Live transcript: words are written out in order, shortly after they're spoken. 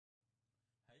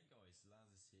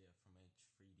here from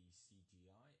H3D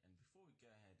CGI, and before we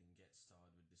go ahead and get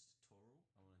started with this tutorial,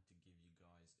 I wanted to give you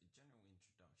guys a general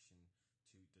introduction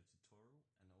to the tutorial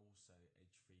and also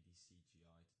H3D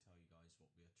CGI to tell you guys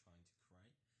what we are trying to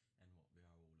create and what we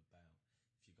are all about.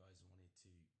 If you guys wanted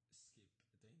to skip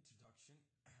the introduction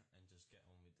and just get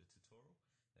on with the tutorial,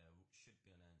 there should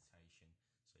be an annotation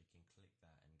so you can click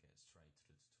that and get straight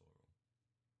to the tutorial.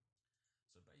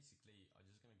 So basically, I'm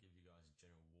just going to give you guys a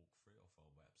general walkthrough of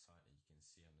our website that you can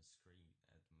see on the screen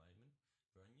at the moment.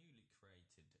 We're a newly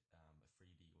created a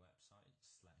 3D website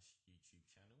 / YouTube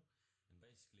channel, and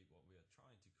basically what we are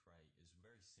trying to create is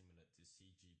very similar to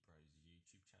CG Pro's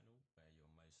YouTube channel, where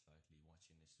you're most likely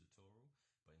watching this tutorial,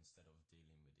 but instead of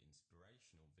dealing with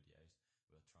inspirational videos,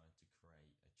 we're trying to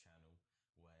create a channel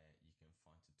where you can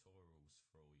find tutorials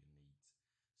for all your needs.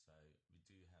 So we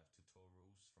do have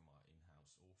tutorials from our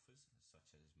in-house authors, such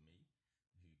as me,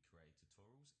 who create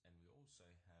tutorials, and we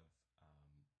also have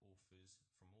authors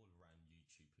from all around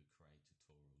YouTube who create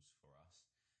tutorials for us,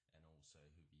 and also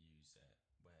who we use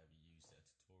where we use their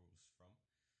tutorials from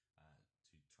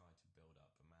to try to build up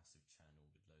a massive channel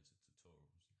with loads of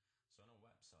tutorials. So on our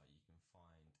website you can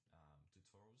find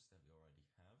tutorials that we already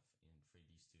have in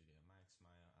 3D Studio Max,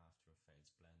 Maya, After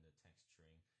Effects, Blender,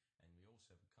 texturing, and we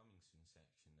also have a coming soon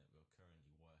section that we're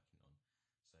currently working on,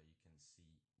 so you can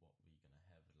see what we're going to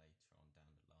have later on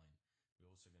down the line.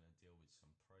 We're also going to deal with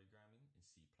some programming in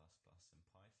C++ and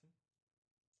Python,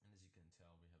 and as you can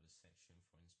tell we have a section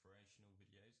for inspirational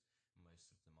videos.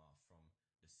 Most of them are from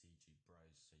the CG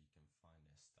Bros, so you can find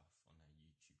their stuff on our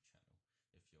YouTube channel.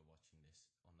 If you're watching this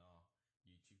on our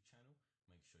YouTube channel,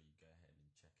 make sure you go ahead and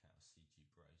check out CG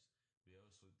Bros. We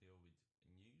also deal with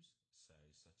news, so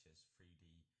such as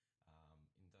 3D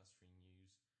industry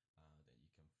news that you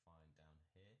can find down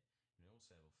here, and we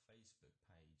also have a Facebook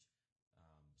page, so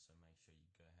make sure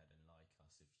you go ahead and like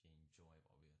us if you enjoy what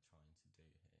we are trying to do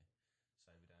here.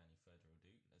 So without any further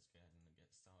ado, let's go ahead and get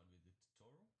started with the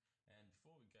tutorial. And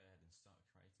before we go ahead and start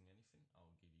creating anything,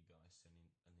 I'll give you guys an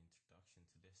introduction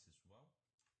to this as well.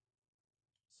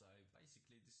 So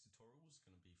basically this tutorial is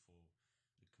going to be for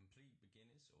the complete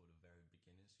beginners or the very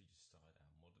beginners who just started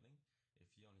out modeling.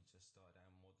 If you only just started out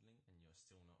modeling and you're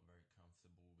still not very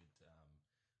comfortable with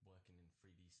working in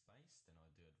 3D space, then I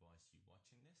do advise you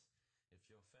watching this. If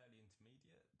you're fairly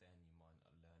intermediate, then you might not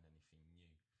learn anything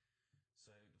new.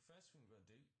 So the first thing we're going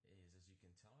to do is, as you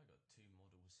can tell, I got two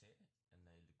models here and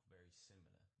they look very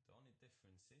similar. The only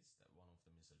difference is that one of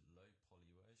them is a low poly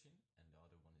version and the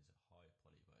other one is a high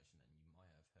poly version, and you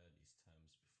might have heard these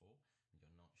terms before and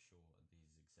you're not sure what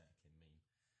these exactly mean.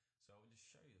 So I'll just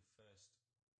show you the first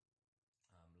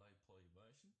low poly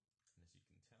version, and as you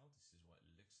can tell this is what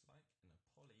it looks like, and a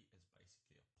poly is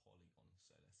basically a polygon,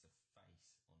 so that's a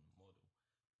face on the model,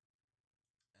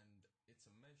 and it's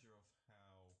a measure of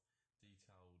how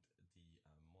detailed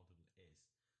the model is.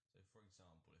 So for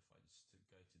example, if I just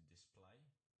go to display,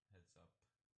 heads up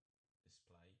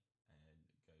display, and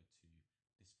go to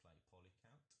display poly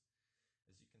count,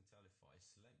 as you can tell if I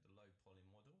select the low poly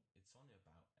model, it's only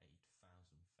about 8,000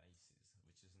 faces,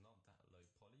 which is not that low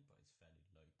poly, but it's fairly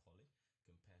low poly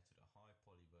compared to the high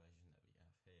poly version that we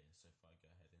have here. So if I go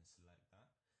ahead and select that,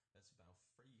 that's about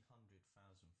 300,000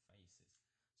 faces.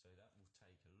 So that will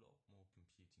take a lot more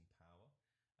computing power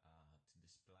to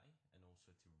display and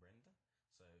also to render.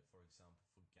 So for example,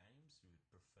 for games we would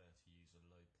prefer to use a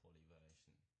low poly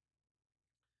version.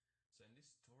 So in this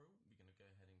tutorial we're going to go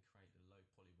ahead and create a low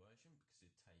poly version because it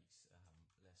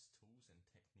takes less tools and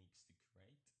techniques to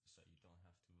create, so you don't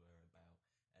have to worry about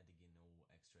adding in all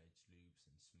extra edge loops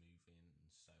and smoothing and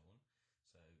so on.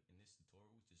 So in this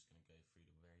tutorial we're just going to go through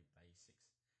the very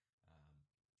basics,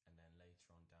 and then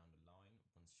later on down the line,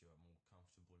 once you're more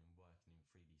comfortable in working in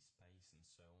 3D space and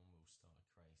so on, we'll start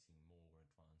creating more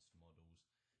advanced models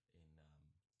in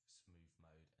smooth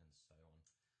mode and so on.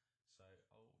 So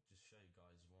I'll just show you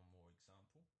guys one more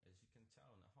example. As you can tell,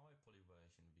 on the high poly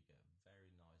version we get a very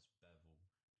nice bevel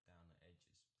down the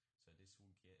edges, so this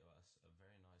will give us a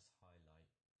very nice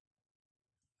highlight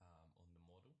on the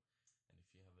model. And if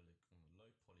you have a look on the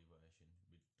low poly version,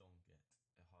 we don't get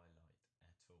a highlight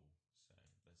at all. So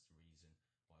that's the reason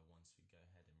why once we go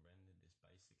ahead and render this,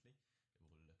 basically it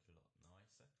will look a lot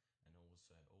nicer, and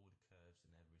also all the curves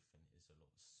and everything is a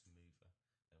lot smoother.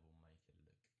 That will make it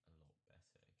look a lot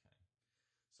better. Okay,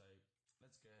 so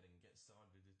let's go ahead and get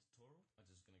started with the tutorial. I'm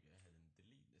just going to go ahead and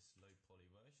delete this low poly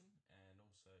version and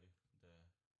also the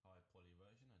high poly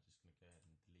version. I'm just going to go ahead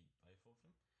and delete both of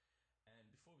them. And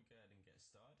before we go ahead and get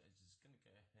started, I'm just going to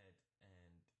go ahead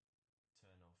and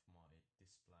turn off my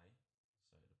display,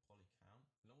 so the poly count,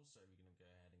 and also we're going to go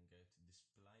ahead and go to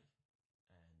display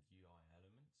and UI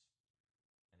elements,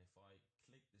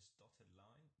 dotted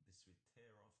line, this will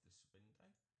tear off this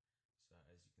window. So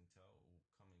as you can tell, it will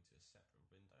come into a separate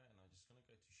window, and I'm just going to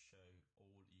go to show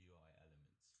all UI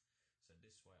elements. So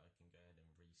this way I can go ahead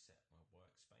and reset my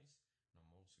workspace, and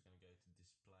I'm also going to go to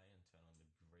display and turn on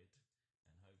the grid,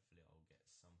 and hopefully I'll get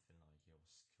something like your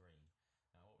screen.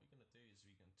 Now what we're going to do is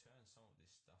we can turn some of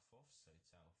this stuff off so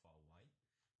it's out of our way.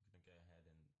 I'm going to go ahead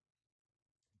and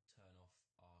turn off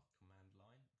our command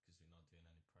line because we're not doing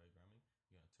any programming.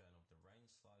 We're going to turn off the range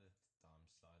slider, the time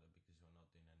slider, because we're not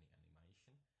doing any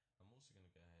animation. I'm also going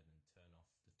to go ahead and turn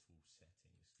off the tool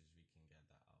settings because we can get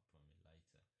that up on me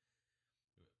later.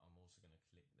 I'm also going to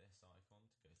click this icon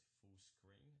to go to full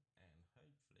screen, and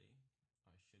hopefully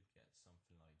I should get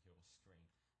something like your screen.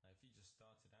 Now if you just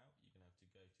started out, you're going to have to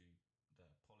go to the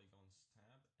polygons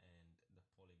tab and the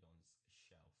polygons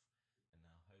shelf, and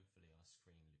now hopefully our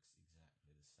screen looks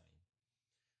exactly the same.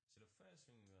 So the first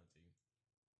thing we're going to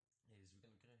do is we're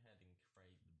going to go ahead and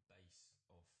create the base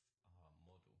of our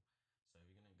model. So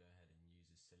we're going to go ahead and use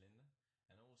a cylinder,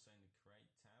 and also in the create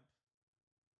tab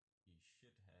you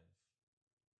should have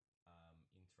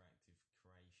interactive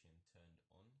creation turned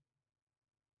on.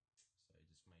 So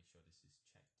just make sure this is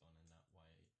checked on, and that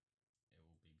way it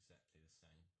will be exactly the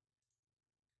same.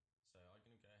 So I'm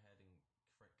going to go ahead and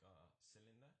click our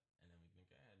cylinder, and then we're going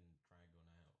to go ahead and drag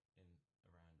on out in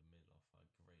around the middle of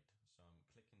our grid. So I'm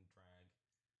clicking drag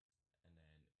and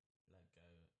then let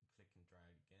go, click and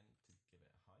drag again to give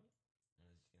it a height. And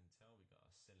as you can tell, we got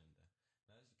our cylinder.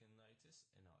 Now as you can notice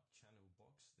in our channel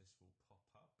box, this will pop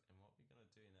up, and what we're going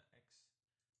to do in the X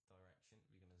direction,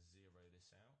 we're going to zero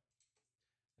this out,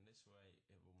 and this way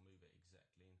it will move it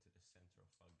exactly into the center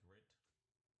of our grid,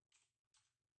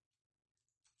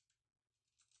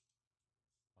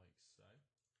 like so.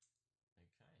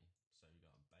 Okay, so we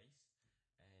got a base,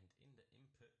 and in the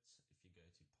inputs, if you go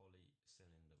to poly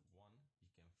cylinder 1, you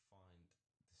can find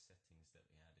the settings that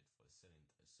we added for the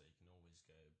cylinder. So you can always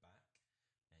go back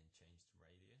and change the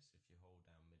radius. If you hold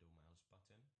down middle mouse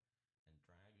button and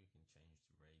drag, you can change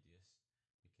the radius,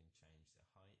 we can change the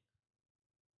height.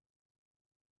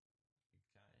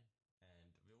 Okay,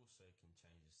 and we also can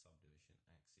change the subdivision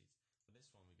axis. For this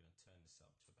one, we're going to turn this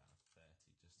up to about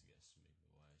 30 just to get a smoother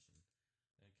version.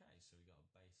 Okay, so we got a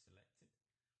base selected,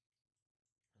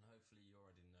 and hopefully you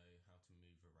already know how to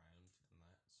move around and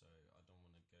that, so I don't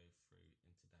want to go through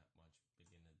into that much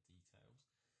beginner details,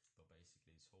 but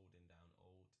basically it's holding down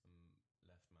Alt and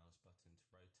left mouse button to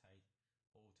rotate,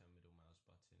 Alt and middle mouse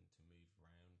button to move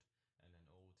around, and then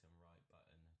Alt and right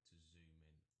button to zoom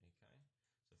in.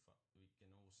 Okay, so we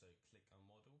can also click our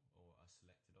model or a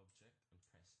selected object and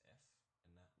press F,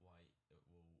 and that way it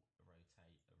will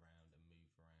rotate around and move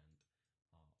around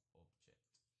our object.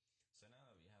 So now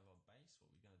that we have our base, what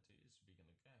we're going to do is we're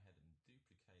going to go ahead and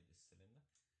duplicate this cylinder.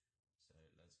 So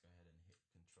let's go ahead and hit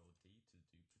Ctrl D to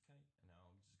duplicate, and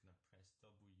now I'm just going to press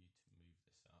W to move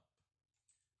this up,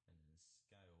 and then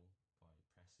scale by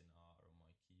pressing R on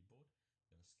my keyboard.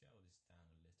 I'm going to scale this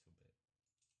down a little bit.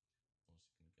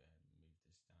 Also going to go ahead and move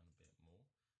this down a bit more,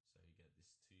 so you get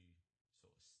these two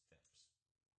sort of steps.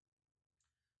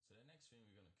 So the next thing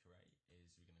we're going to create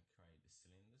is we're going to create the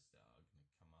cylinders that are going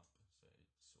to come up, so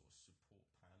it's sort of support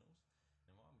panels.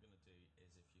 And what I'm going to do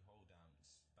is if you hold down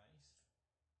space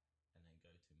and then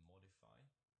go to modify,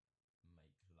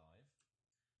 make live,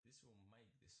 this will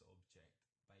make this object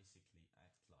basically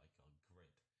act like our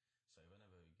grid. So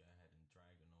whenever we go ahead and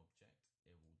drag an object,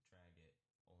 it will drag it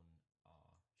on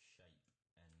our shape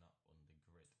and not on the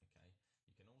grid. Okay,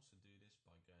 you can also do this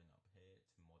by going up here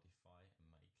to modify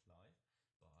and make live,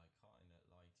 but I kind of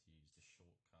like to use the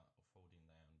shortcut of holding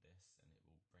down this, and it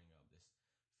will bring up this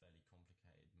fairly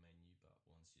complicated menu, but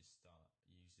once you start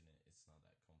using it, it's not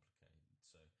that complicated.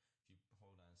 So if you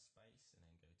hold down space and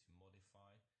then go to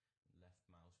modify, left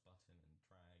mouse button and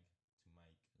drag to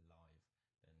make live,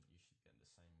 then you should get the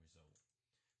same result.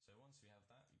 So once we have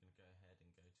that, we're going to go ahead and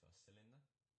go to our cylinder,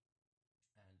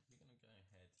 and we're going to go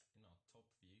ahead in our top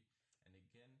view, and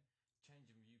again,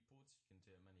 changing viewports, you can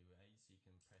do it many ways. You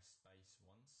can press space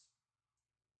once,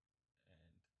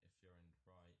 and if you're in the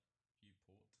right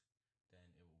viewport, then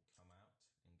it will come out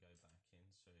and go back in.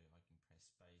 So I can press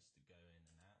space to go in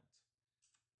and out,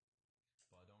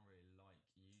 but I don't really like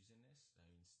using this. So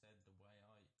instead, the way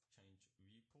I change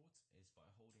viewports is by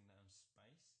holding down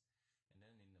space, and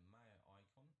then in the mayo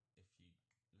icon, if you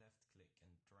left click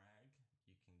and drag,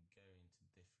 you can go into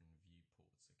different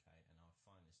viewports. Okay, and I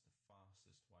find it's the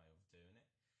fastest way of doing it,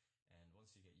 and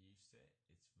once you get used to it,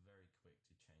 it's very quick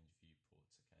to change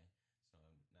viewports. Okay,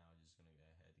 so I'm now just going to go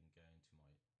ahead and go into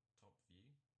my top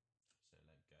view, so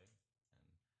let go,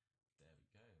 and there we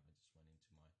go, I just went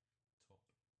into my top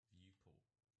viewport.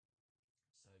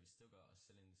 So we still still got a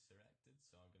cylinder selected,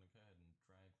 so I'm going to go ahead and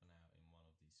drag one out in one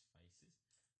of these faces.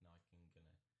 Now I can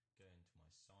gonna go into my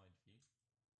side view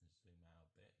and zoom out a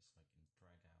bit so I can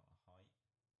drag out a height.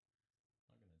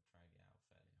 I'm going to drag it out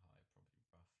fairly high, probably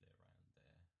roughly around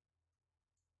there.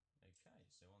 Okay,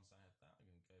 so once I have that, I'm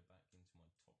going to go back into my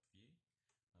top view.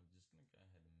 I'm just going to go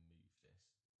ahead and move this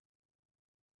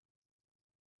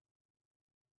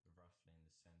roughly in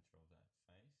the center of that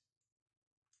face.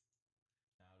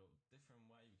 Now, a different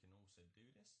way we can also do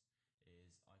this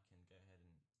is I can go ahead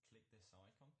and click this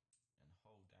icon and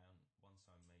hold down once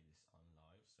I made this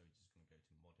unlive. So we're just going to go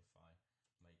to modify,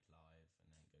 make live, and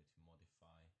then go to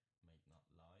modify, make not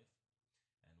live.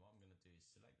 And what I'm going to do is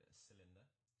select a cylinder,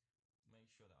 make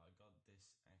sure that I got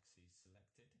this axis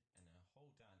selected, and then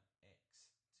hold down X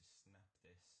to snap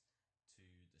this to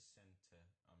the center,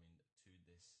 to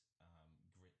this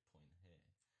grid point here.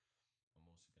 I'm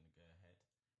also going to go ahead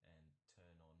and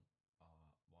turn on our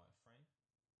wireframe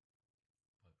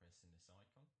by pressing this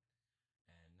icon,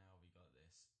 and now we got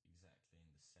this exactly in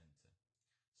the center.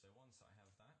 So once I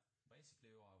have that,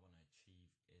 basically what I want to achieve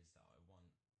is that I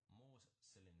want more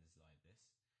cylinders like this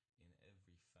in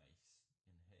every face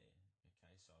in here.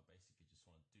 Okay, so I basically just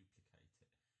want to duplicate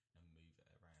it and move it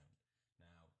around.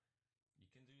 Now you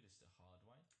can do this the hard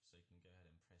way, so you can go ahead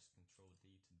and press Ctrl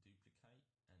D to duplicate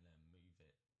and then move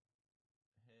it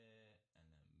here and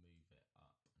then move it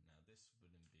up. Now this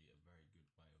wouldn't be a very good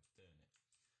way of doing it.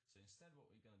 So instead what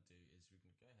we're going to do is we're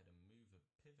going to go ahead and move a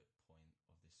pivot point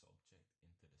of this object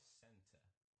into the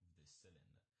center of this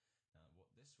cylinder. Now what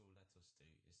this will let us do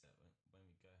is that when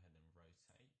we go ahead and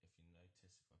rotate, if you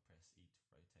notice, if I press E to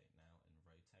rotate now and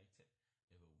rotate it,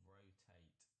 it will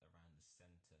rotate around the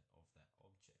center of that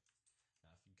object.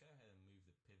 Now if you go ahead and move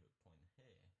the pivot point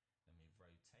here and we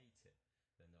rotate it,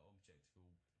 then the object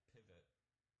will pivot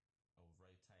or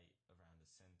rotate around the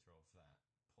center of that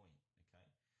point. Okay,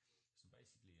 so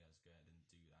basically let's go ahead and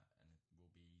do that, and it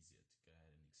will be easier to go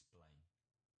ahead and explain.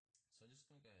 So I'm just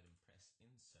going to go ahead and press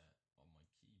insert on my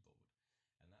keyboard,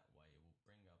 and that way it will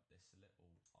bring up this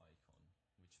little icon,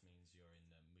 which means you're in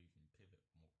the moving pivot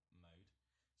mode.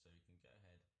 So you can go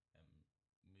ahead and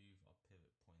move our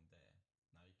pivot point there.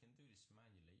 Now you can do this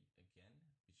manually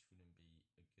again, which wouldn't be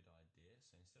a good idea.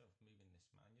 So instead of moving this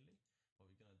manually, what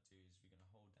we're going to do is we're going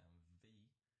to hold down V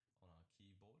on our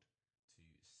keyboard to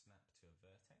snap to a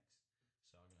vertex.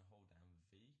 So I'm going to hold down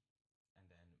V and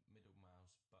then middle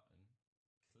mouse button,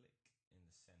 click in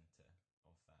the center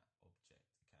of that object,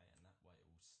 okay, and that way it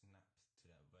will snap to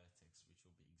that vertex, which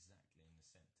will be exactly in the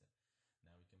center.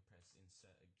 Now we can press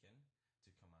insert again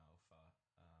to come out of our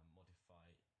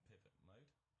modify pivot mode,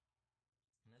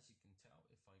 and as you can tell,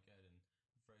 if I go ahead and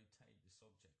rotate this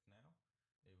object now,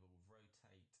 it will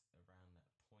rotate around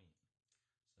that point.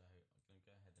 So I'm going to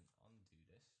go ahead and undo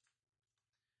this,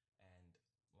 and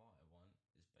what I want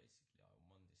is basically I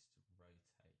want this to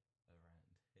rotate around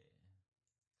here.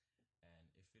 And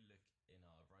if we look in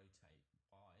our rotate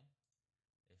Y,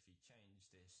 if you change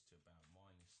this to about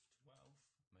 -12,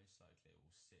 most likely it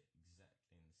will sit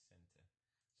exactly in the center.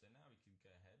 So now we can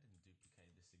go ahead and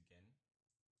duplicate this again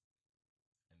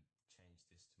and change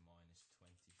this to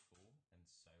 -24 and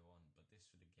so on. But this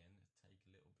would again take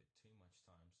a little bit too much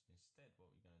time. So instead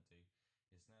what we're going to do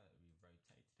is, now that we've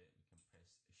rotated it, we can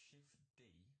press Shift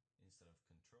D instead of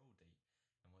Control D.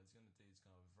 And what it's going to do is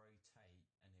going to rotate,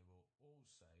 and it will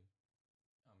also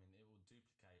it will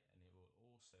duplicate, and it will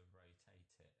also rotate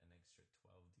it an extra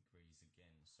 12 degrees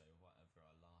again, so whatever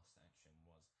our last action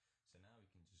was. So now we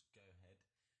can just go ahead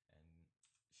and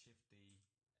Shift D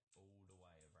all the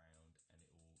way around, and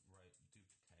it will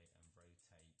duplicate and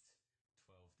rotate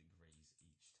 12 degrees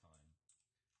each time.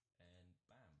 And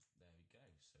bam, there we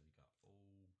go. So we got all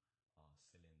our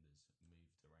cylinders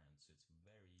moved around. So it's a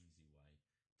very easy way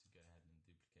to go ahead and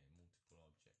duplicate multiple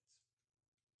objects.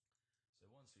 So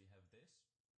once we have this,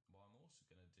 what I'm also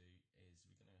going to do is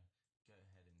we're going to go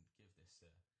ahead and give this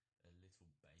a little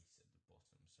base at the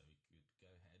bottom. So we could go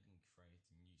ahead and create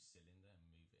a new cylinder and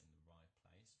move it in the right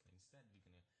place. But instead we're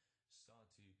going to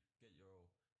start to get your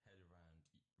head around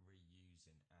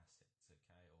reusing assets,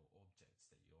 okay, or objects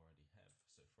that you already have.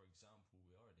 So for example,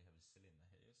 we already have a cylinder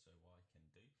here. So what I can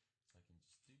do is I can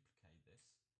just duplicate this.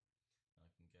 And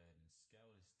I can go ahead and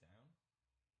scale this down,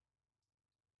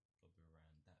 probably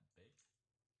around that big.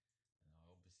 And I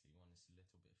obviously want this a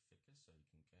little bit thicker, so you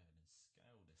can go ahead and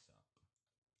scale this up.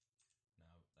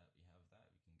 Now that we have that,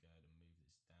 we can go ahead and move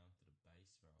this down to the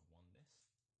base where I want this,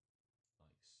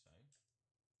 like so.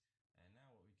 And now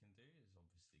what we can do is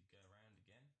obviously go around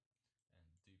again and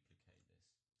duplicate this.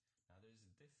 Now there's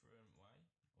a different way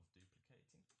of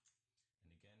duplicating, and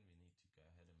again we need to go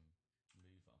ahead and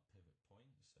move our pivot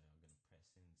point. So I'm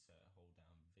press insert, hold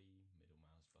down V, middle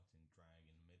mouse button, drag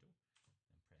in the middle,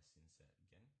 and press insert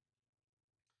again.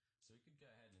 So we could go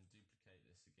ahead and duplicate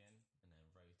this again and then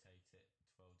rotate it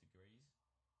 12 degrees.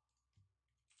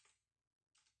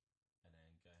 And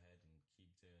then go ahead and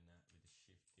keep doing that with the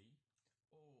Shift D.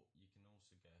 Or you can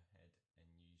also go ahead and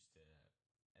use the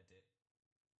edit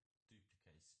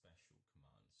duplicate special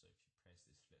command. So if you press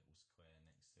this little square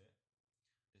next to it,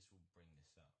 this will bring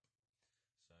this up.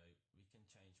 So we can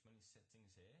change many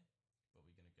settings here, but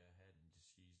we're going to go ahead and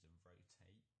just use the rotate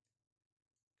command.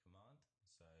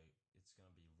 So it's going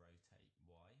to be rotate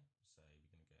Y. So we're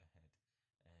going to go ahead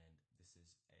and this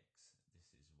is X,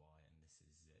 this is Y, and this is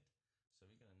Z. So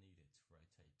we're going to need it to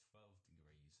rotate 12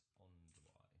 degrees on the Y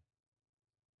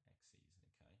axis,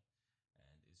 okay?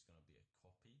 And it's going to be a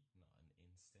copy, not an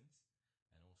instance.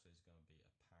 And also it's going to be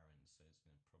a parent, so it's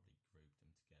going to probably group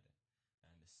them together.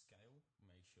 And the scale,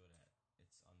 make sure that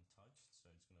it's untouched,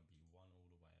 so it's going to be 1 all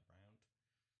the way around.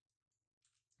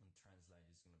 And translate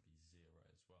is going to be 0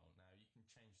 as well. Now you can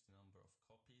change the number of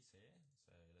copies here.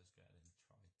 So let's go ahead and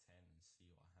try 10 and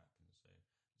see what happens. So I'm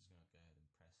just going to go ahead and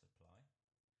press apply.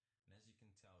 And as you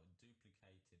can tell, it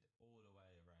duplicated all the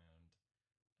way around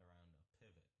a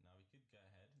pivot. Now we could go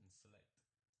ahead and select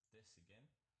this again.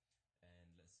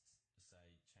 And let's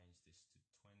say change this to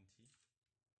 20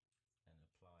 and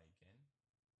apply again.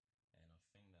 And I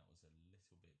think that was a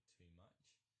little bit too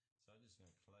much. So I'm just going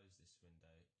to close this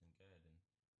window and go ahead and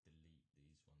delete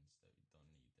these ones that we don't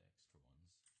need, the extra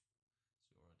ones.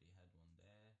 So we already had one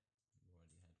there, we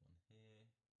already had one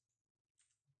here,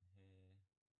 here.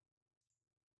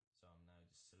 So I'm now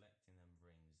just selecting them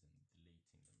rings and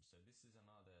deleting them. So this is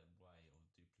another way of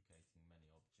duplicating many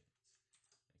objects,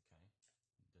 okay?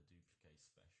 The duplicate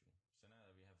special. So now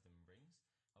that we have them rings,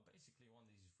 I basically want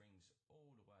these rings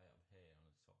all the way up here on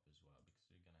the top as well, because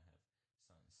we're going to have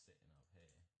something sitting up here.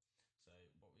 So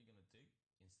what we're going to do,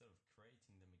 instead of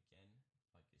creating them again,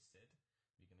 like I said,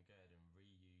 we're going to go ahead and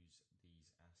reuse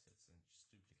these assets and just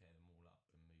duplicate them all up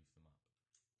and move them up.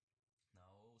 Now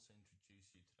I'll also introduce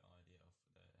you to the idea of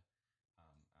the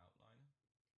outliner,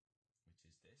 which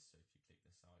is this. So if you click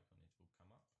this icon, it will come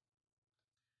up.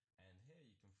 And here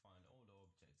you can find all the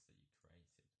objects that you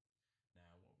created.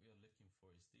 Now what we are looking for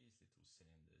is these little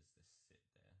cylinders that sit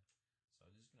there. So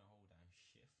I'm just going to hold down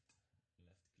Shift,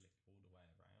 left click all the way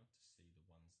around to see the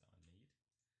ones that I need.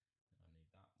 And I need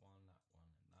that one, and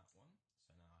that one.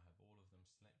 So now I have all of them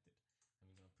selected. And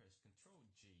we're going to press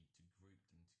Ctrl G to group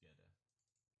them together.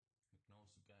 We can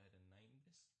also go ahead and name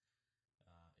this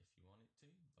if you want it to,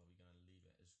 but we're going to leave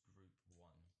it as Group 1.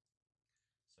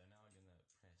 So now I'm going to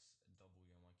press W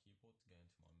on my keyboard to go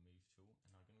into my Move tool,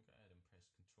 and I'm going to go ahead and press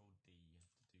Ctrl D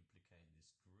to duplicate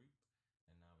this group,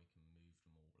 and now we can move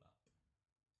them all up.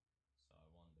 So I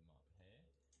want them up here,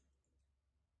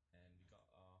 and we got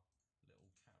our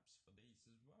little caps for these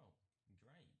as well.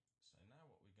 Great. So now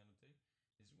what we're going to do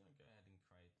is we're going to go ahead and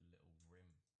create a little rim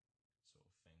sort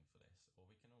of thing for this, or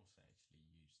we can also actually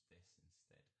use this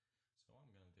instead. So what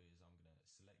I'm going to do is I'm going to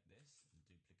select this and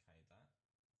duplicate that.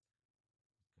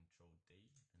 Control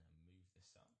D and then move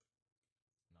this up.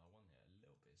 Now I want it a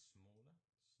little bit smaller,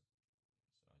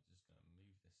 so I'm just going to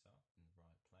move this up in the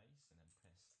right place and then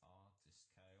press R to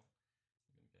scale.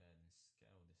 I'm going to go ahead and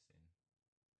scale this in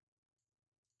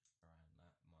around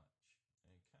that much.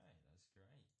 Okay, that's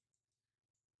great.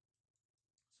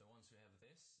 So once we have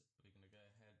this, we're going to go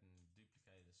ahead and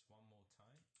duplicate this one more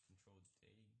time. Control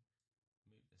D,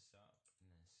 move this up and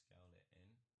then scale it in.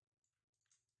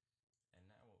 And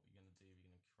now what we're going to do, we're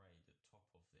going to create the top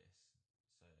of this,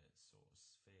 so it's sort of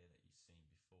sphere that you've seen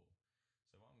before.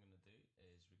 So what I'm going to do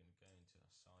is we're going to go into our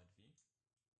side view,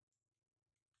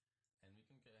 and we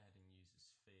can go ahead and use a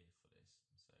sphere for this.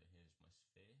 So here's my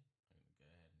sphere. I'm going to go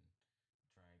ahead and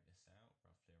drag this out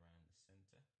roughly around the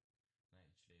center. And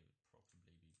actually it would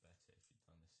probably be better if you'd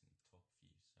done this in top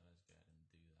view. So let's go ahead and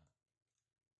do that.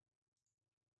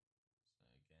 So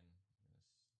again,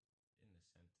 in the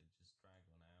center, just drag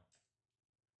one out.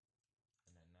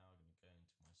 And then now I'm going to go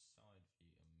into my side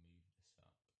view and move this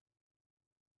up.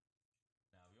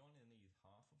 Now we only need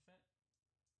half of it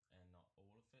and not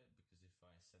all of it, because if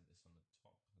I set this on the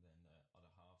top, then the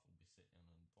other half will be sitting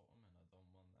on the bottom, and I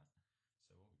don't want that.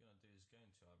 So what we're going to do is go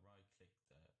into our right click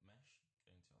the mesh,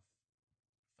 go into our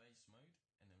face mode,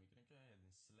 and then we're going to go ahead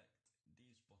and select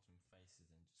these bottom faces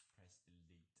and just press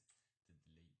delete to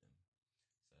delete them.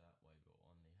 So that way we'll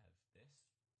only have this.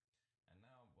 And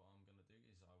now what I'm going to do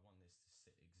is I want this to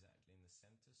sit exactly in the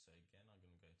center. So again, I'm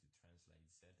going to go to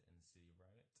translate Z and 0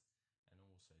 it, and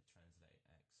also translate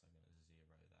X. I'm going to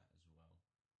 0 that as well.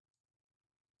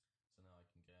 So now I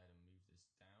can go ahead and move this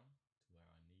down to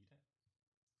where I need it.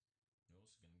 And also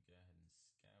go ahead and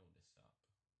scale this up.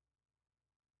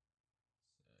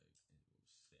 So it will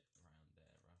sit around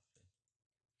there roughly.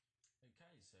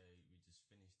 Okay, so we just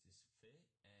finished this fit,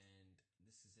 and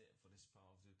this is it for this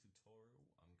part of the tutorial.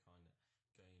 I'm kind of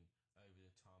going over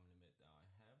the time limit that I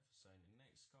have. So in the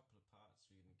next couple of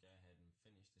parts, we're going to go ahead and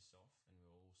finish this off, and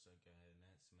we'll also go ahead and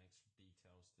add some extra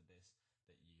details to this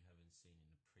that you haven't seen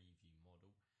in the preview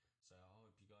model. So I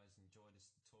hope you guys enjoy this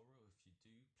tutorial. If you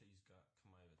do, please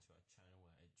come over to our channel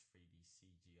at Edge3D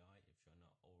CGI if you're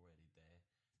not already there,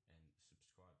 and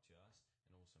subscribe to us,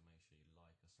 and also make sure you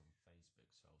like us on Facebook.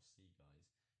 So I'll see you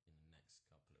guys